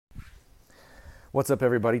What's up,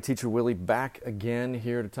 everybody? Teacher Willie back again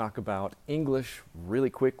here to talk about English really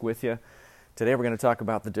quick with you. Today we're going to talk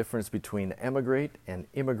about the difference between emigrate and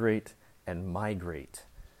immigrate and migrate.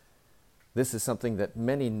 This is something that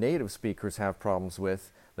many native speakers have problems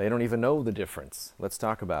with. They don't even know the difference. Let's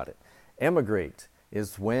talk about it. Emigrate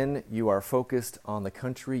is when you are focused on the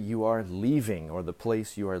country you are leaving or the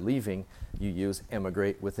place you are leaving. You use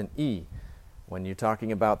emigrate with an E. When you're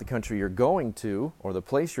talking about the country you're going to or the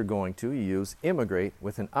place you're going to, you use immigrate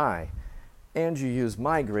with an I. And you use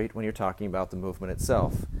migrate when you're talking about the movement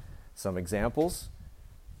itself. Some examples.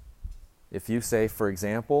 If you say, for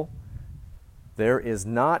example, there is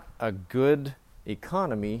not a good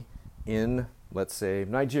economy in, let's say,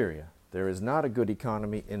 Nigeria. There is not a good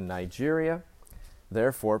economy in Nigeria.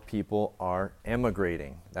 Therefore, people are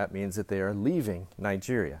emigrating. That means that they are leaving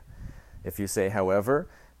Nigeria. If you say, however,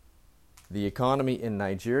 the economy in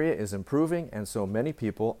Nigeria is improving, and so many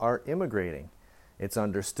people are immigrating. It's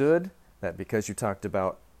understood that because you talked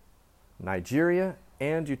about Nigeria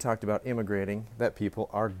and you talked about immigrating, that people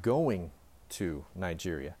are going to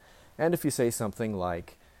Nigeria. And if you say something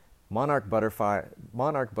like, monarch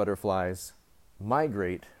butterflies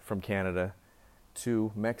migrate from Canada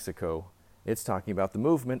to Mexico, it's talking about the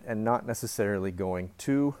movement and not necessarily going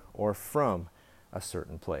to or from a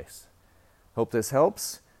certain place. Hope this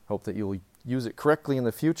helps. Hope that you'll use it correctly in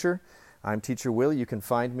the future. I'm Teacher Will. You can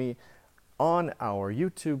find me on our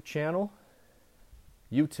YouTube channel,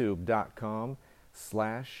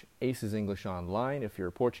 youtube.com/Aces English Online. If you're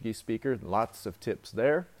a Portuguese speaker, lots of tips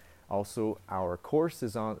there. Also, our course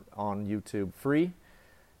is on YouTube free.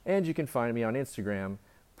 And you can find me on Instagram,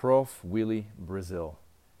 Prof. Willie Brazil.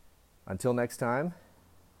 Until next time,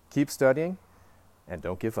 keep studying and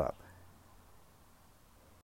don't give up.